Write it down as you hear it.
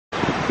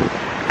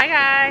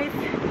guys,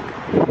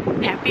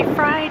 happy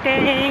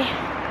Friday.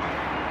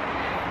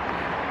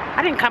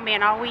 I didn't come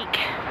in all week.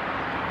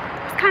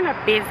 It's kind of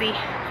busy.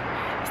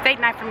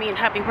 State night for me and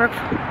hubby. We're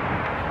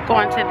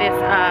going to this,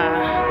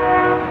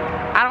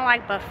 I don't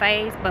like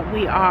buffets, but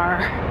we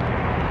are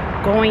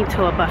going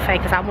to a buffet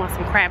because I want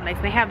some crab legs.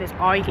 They have this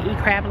all-you-can-eat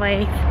crab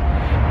legs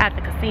at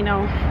the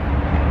casino.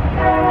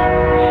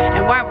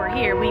 And while we're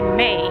here, we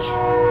may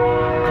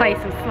play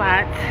some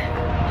slots.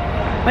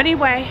 But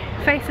anyway,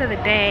 face of the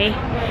day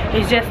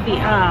is just the,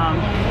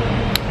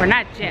 or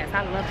not just,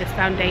 I love this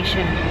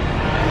foundation.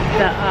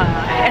 The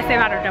Estee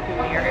Lauder Double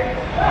Wear.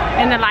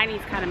 And the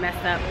lighting's kind of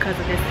messed up because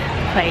of this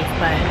place,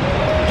 but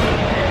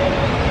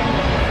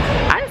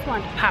I just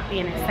wanted to pop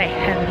in and say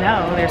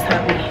hello. There's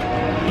hubby.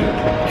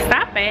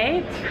 Stop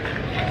it.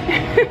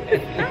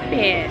 Stop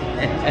it.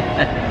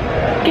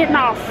 Getting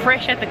all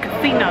fresh at the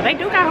casino. They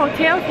do got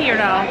hotels here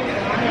though.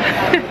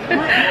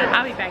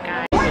 I'll be back,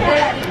 guys.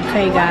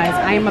 Okay guys,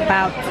 I am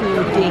about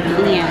to dig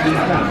in.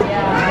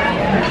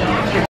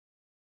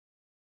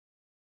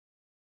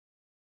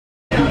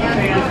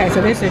 Okay, so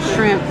this is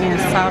shrimp and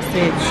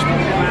sausage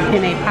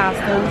penne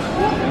pasta.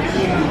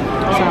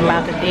 So I'm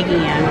about to dig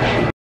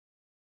in.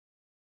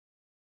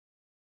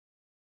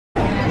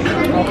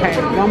 Okay,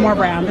 one more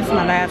round. This is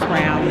my last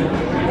round.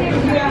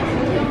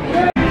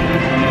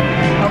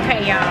 Okay,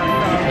 y'all,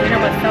 so dinner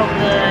was so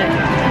good.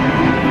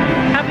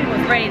 Hubby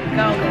was ready to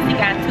go because he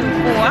got 2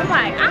 full. I'm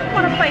like, I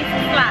want to play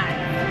some slots.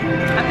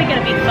 I think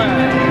it'll be fun.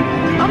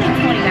 Only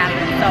 $20,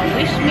 so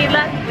wish me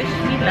luck, wish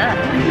me luck.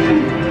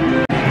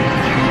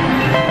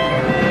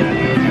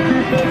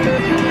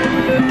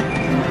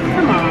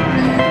 Come on.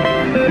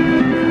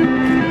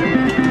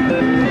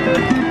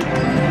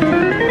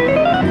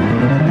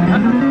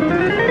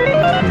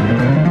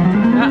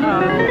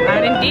 Uh-oh. I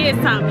done did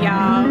something,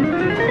 y'all.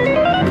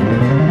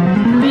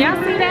 Do y'all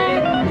see that?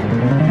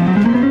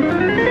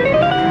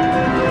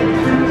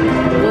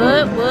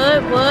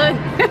 Wood.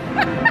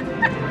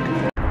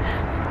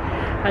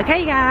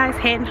 Okay guys,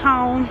 heading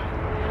home.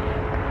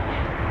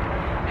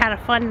 Had a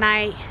fun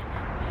night.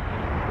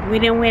 We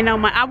didn't win no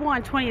money. I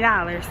won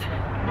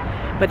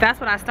 $20, but that's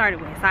what I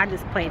started with, so I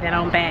just played that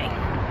on back.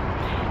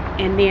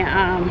 And then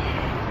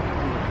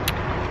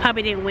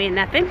hubby didn't win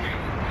nothing,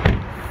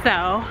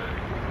 so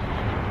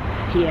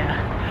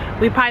yeah,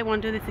 we probably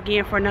won't do this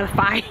again for another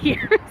 5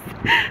 years.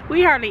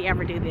 We hardly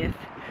ever do this,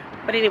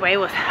 but anyway, it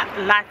was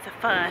lots of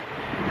fun.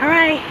 All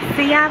right,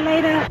 see y'all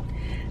later.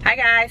 Hi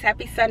guys,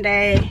 happy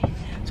Sunday.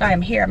 So I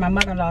am here at my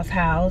mother-in-law's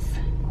house,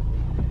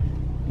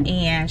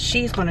 and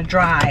she's gonna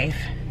drive.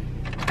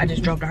 I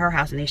just drove to her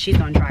house, and then she's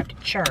gonna drive to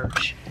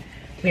church.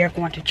 We are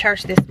going to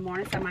church this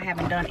morning, something I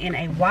haven't done in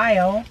a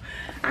while.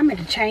 I'm going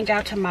to change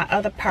out to my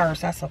other purse.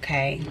 That's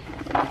okay.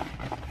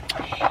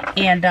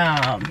 And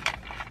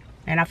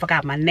I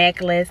forgot my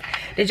necklace.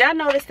 Did y'all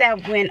notice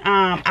that when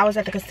I was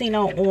at the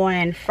casino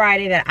on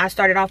Friday that I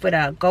started off with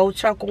a gold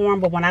choker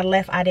on, but when I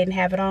left I didn't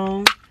have it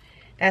on?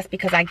 That's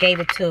because I gave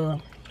it to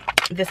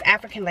this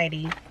African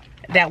lady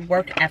that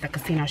worked at the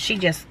casino. She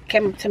just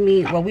came to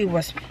me while we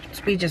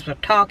just were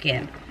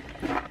talking,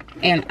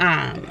 and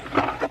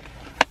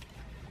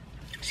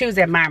she was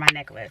admiring my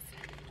necklace.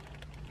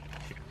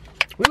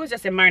 We was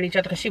just admiring each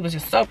other because she was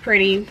just so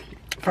pretty,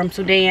 from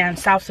Sudan,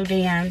 South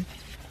Sudan.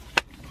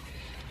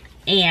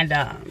 And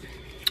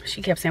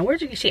she kept saying,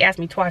 where'd you get? She asked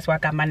me twice where I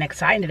got my necklace,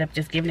 so I ended up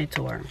just giving it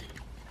to her.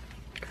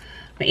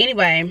 But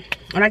anyway,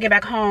 when I get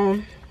back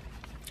home,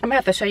 I'm gonna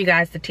have to show you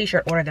guys the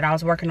t-shirt order that I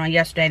was working on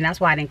yesterday, and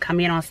that's why I didn't come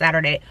in on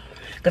Saturday,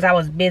 because I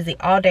was busy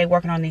all day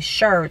working on these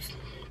shirts.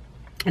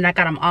 And I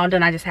got them all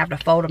done. I just have to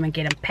fold them and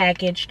get them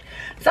packaged.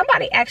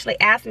 Somebody actually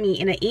asked me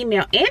in an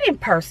email and in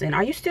person,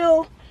 are you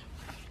still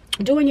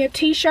doing your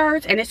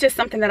t-shirts? And it's just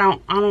something that I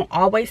don't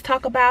always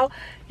talk about.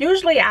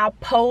 Usually I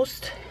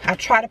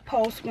try to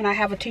post when I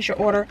have a t-shirt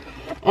order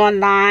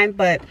online,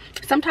 but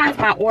sometimes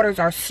my orders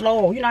are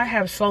slow. You know, I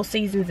have slow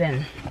seasons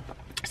and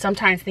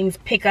sometimes things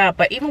pick up.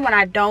 But even when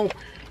I don't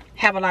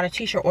have a lot of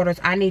t-shirt orders,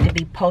 I need to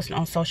be posting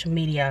on social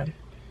media.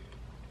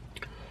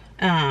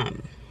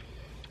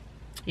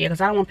 Yeah,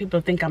 because I don't want people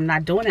to think I'm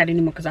not doing that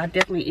anymore, because I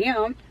definitely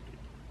am.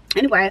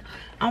 Anyway,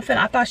 I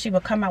thought she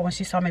would come out when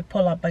she saw me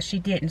pull up, but she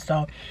didn't.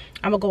 So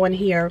I'm going to go in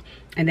here,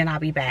 and then I'll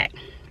be back.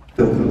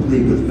 Feel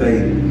complete with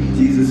faith.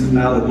 Jesus is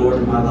now the Lord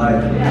of my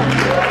life. I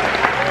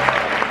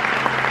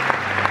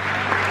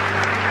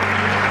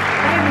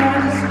am not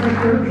a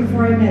smoker.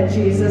 Before I met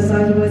Jesus,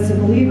 I was a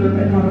believer,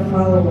 but not a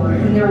follower.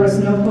 And there was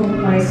no hope of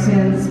my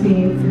sins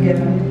being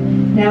forgiven.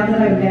 Now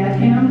that I've met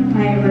him,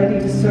 I am ready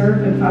to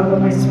serve and follow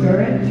my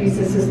spirit.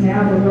 Jesus is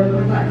now the Lord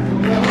of my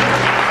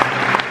life.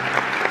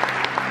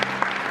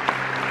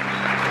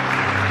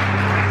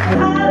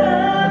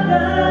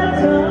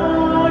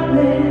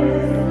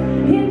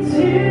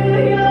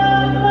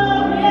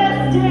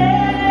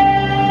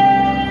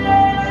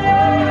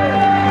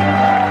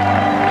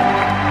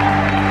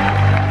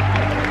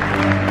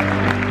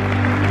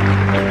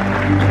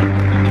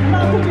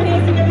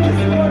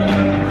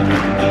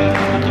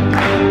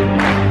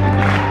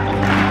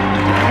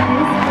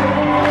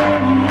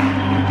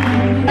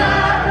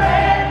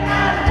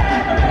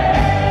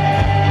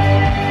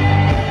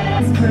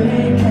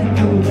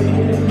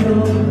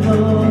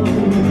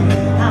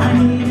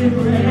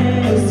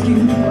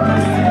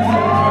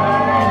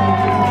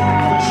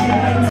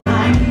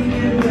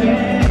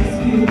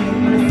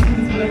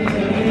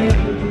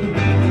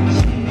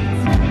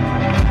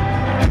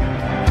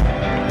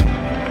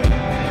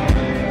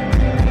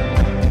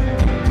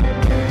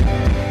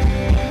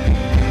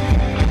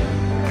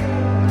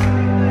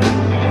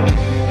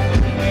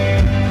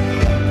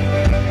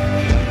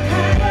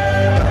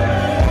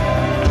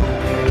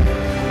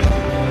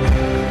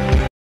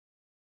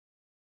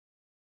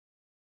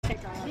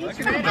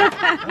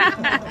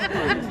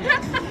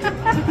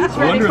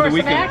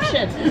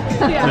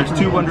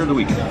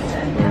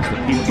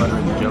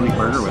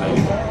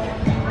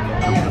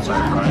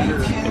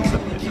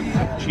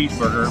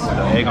 cheeseburger with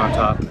an egg on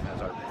top. It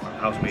has our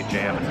house-made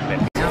jam and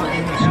bacon.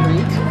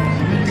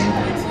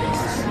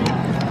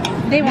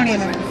 They weren't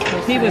even.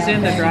 He was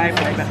in the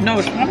driveway, but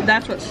no,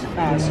 that's what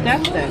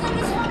Steph said.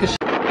 'Cause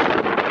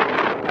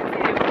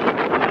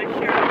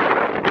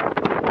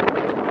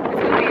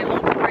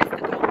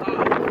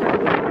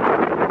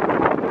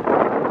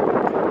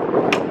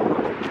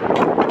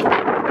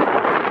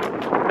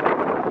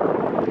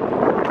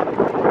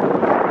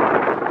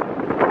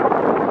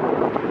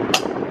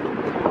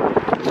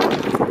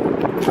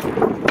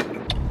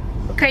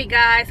okay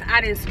guys,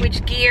 I didn't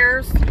switch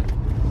gears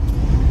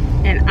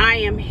and I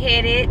am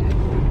headed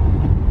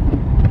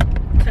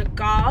to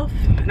golf,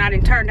 and I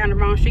didn't turn down the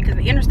wrong street because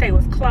the interstate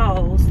was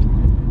closed,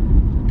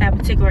 that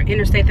particular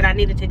interstate that I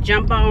needed to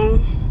jump on,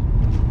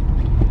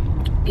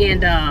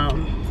 and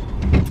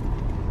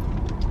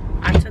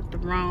I took the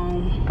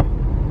wrong,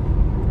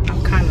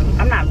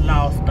 I'm not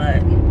lost,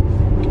 but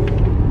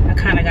I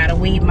kind of got to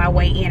weave my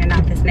way in and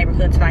out this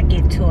neighborhood till I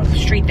get to a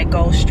street that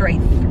goes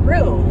straight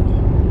through.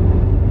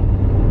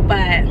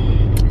 But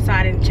so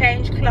I didn't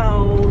change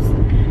clothes,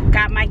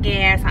 got my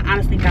gas. I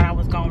honestly thought I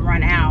was gonna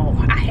run out.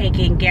 I hate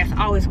getting gas.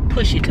 I always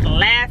push it to the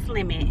last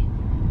limit.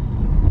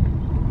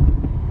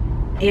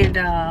 And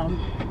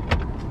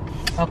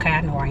okay,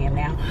 I know where I am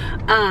now.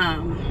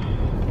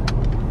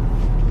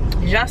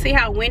 Did y'all see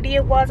how windy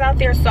it was out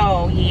there?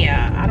 So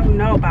yeah, I don't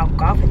know about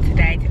golfing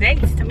today. Today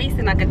to me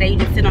seemed like a day you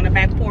just sit on the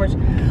back porch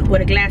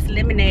with a glass of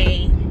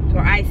lemonade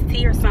or iced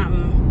tea or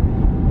something.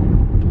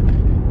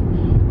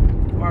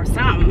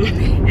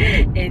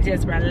 And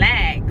just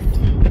relax,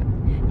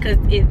 because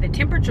the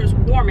temperature is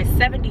warm. It's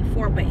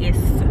 74, but it's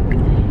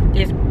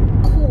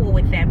cool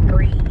with that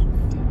breeze.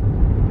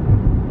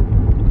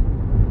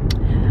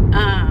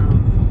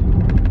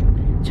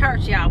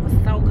 Church, y'all, was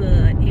so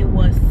good. It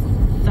was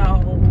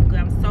so good.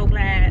 I'm so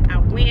glad I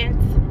went.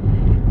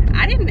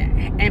 I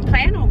didn't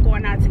plan on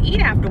going out to eat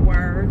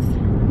afterwards,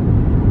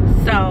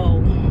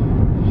 so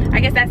I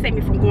guess that saved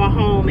me from going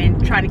home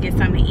and trying to get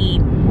something to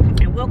eat.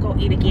 We'll go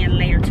eat again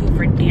later too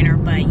for dinner.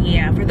 But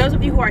yeah, for those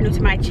of you who are new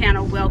to my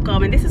channel,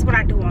 welcome. And this is what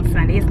I do on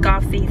Sunday. It's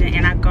golf season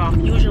and I golf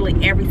usually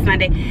every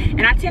Sunday,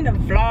 and I tend to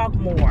vlog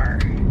more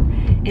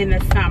in the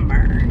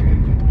summer,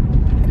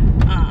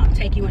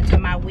 take you into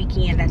my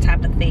weekend, that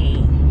type of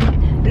thing.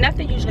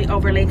 Nothing usually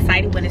overly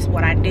exciting, but it's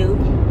what I do.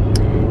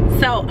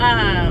 So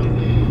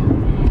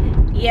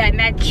yeah, and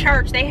that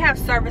church, they have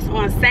service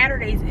on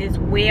Saturdays as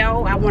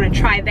well. I want to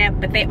try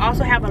that, but they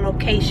also have a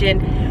location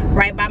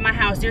right by my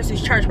house. There's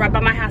this church right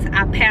by my house.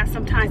 I pass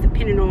sometimes,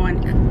 depending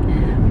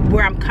on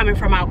where I'm coming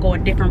from, I'll go a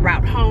different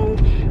route home,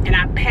 and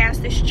I pass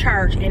this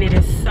church, and it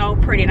is so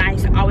pretty. And I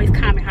used to always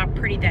comment how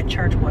pretty that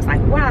church was.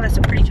 Like, wow, that's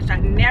a pretty church. I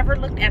never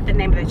looked at the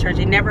name of the church.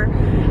 I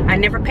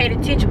never paid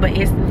attention, but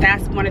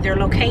that's one of their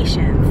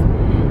locations,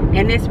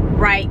 and it's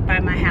right by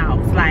my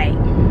house, like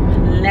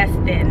less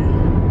than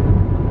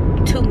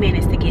 2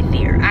 minutes to get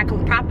there. I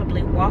can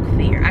probably walk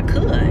there. I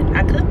could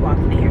walk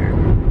there,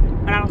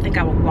 but I don't think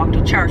I would walk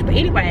to church. But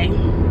anyway,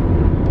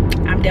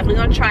 I'm definitely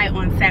gonna try it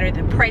on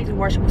Saturday. The praise and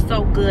worship was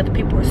so good. The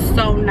people were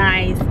so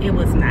nice. It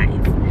was nice.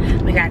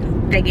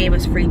 They gave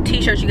us free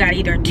t-shirts. You got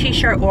either a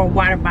t-shirt or a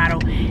water bottle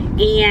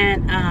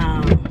and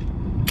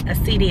a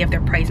CD of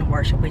their praise and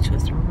worship, which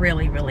was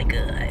really, really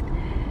good.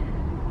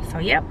 So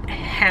yep,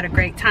 had a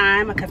great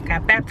time. My cousin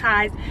got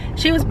baptized.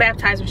 She was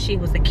baptized when she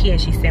was a kid,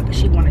 she said, but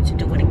she wanted to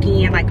do it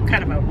again, like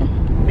kind of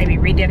maybe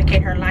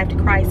rededicate her life to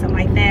Christ, something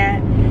like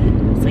that.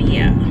 So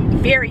yeah,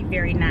 very,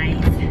 very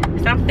nice.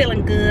 So I'm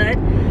feeling good.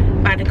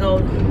 About to go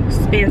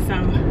spend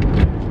some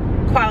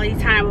quality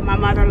time with my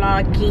mother-in-law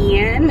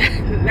again.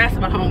 That's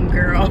my home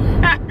girl.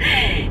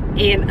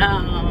 And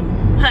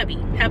hubby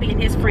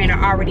and his friend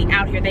are already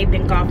out here. They've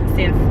been golfing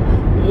since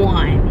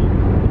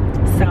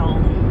 1. So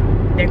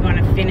they're going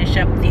to finish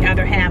up the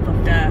other half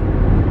of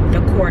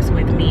the course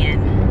with me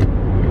and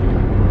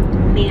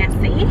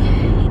Nancy.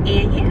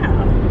 And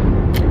yeah,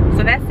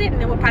 so that's it.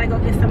 And then we'll probably go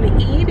get something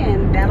to eat,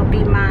 and that'll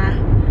be my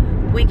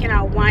weekend.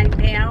 I'll wind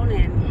down,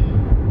 and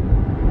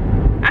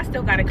I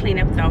still got to clean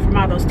up though from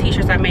all those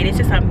t-shirts I made. It's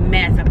just a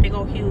mess, a big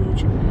old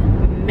huge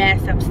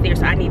mess upstairs.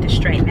 So I need to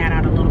straighten that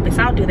out a little bit.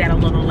 So I'll do that a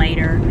little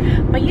later.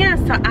 But yeah,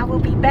 so I will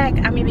be back.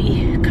 I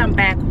maybe come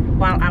back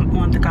while I'm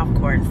on the golf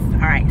course. All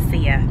right, see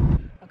ya.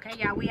 Okay,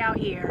 y'all, we out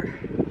here.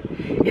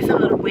 It's a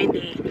little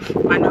windy.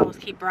 My nose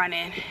keep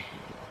running.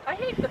 I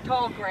hate the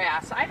tall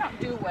grass. I don't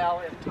do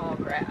well in tall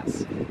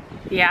grass.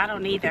 Yeah, I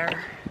don't either.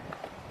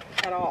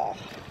 At all.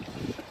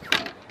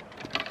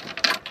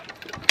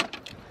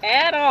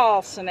 At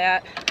all,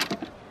 Synette.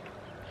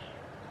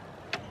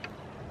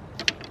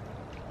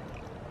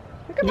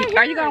 Look at my hair.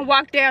 Are you gonna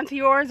walk down to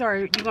yours, or are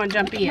you gonna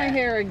jump in? My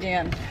hair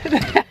again.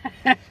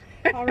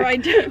 All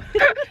right.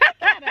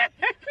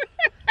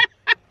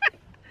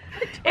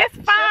 It's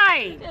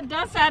fine. It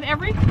does that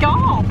every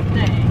golf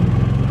day.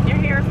 Your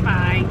hair is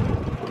fine.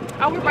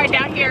 Oh, we're right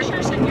down here.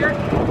 Pictures and your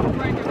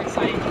right to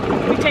say.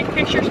 We take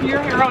pictures and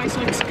your hair always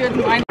looks good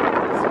and mine.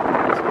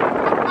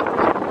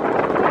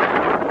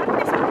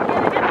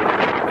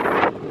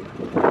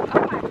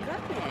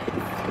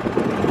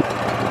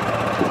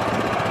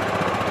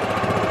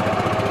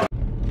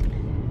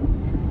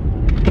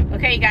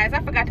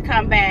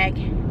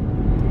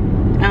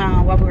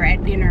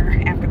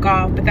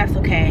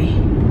 okay.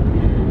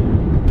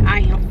 I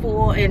am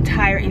full and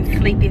tired and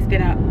sleepy. It's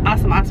been an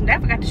awesome day. I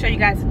forgot to show you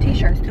guys the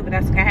t-shirts too, but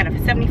that's okay. I had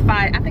a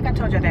 75, I think I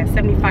told you that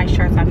 75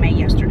 shirts I made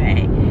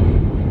yesterday.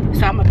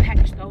 So I'm gonna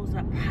package those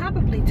up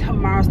probably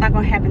tomorrow. It's not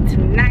gonna happen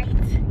tonight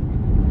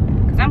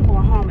because I'm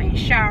going home and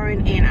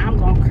showering, and I'm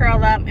gonna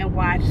curl up and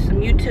watch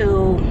some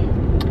YouTube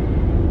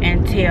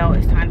until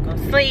it's time to go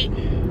to sleep.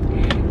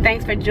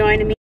 Thanks for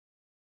joining me.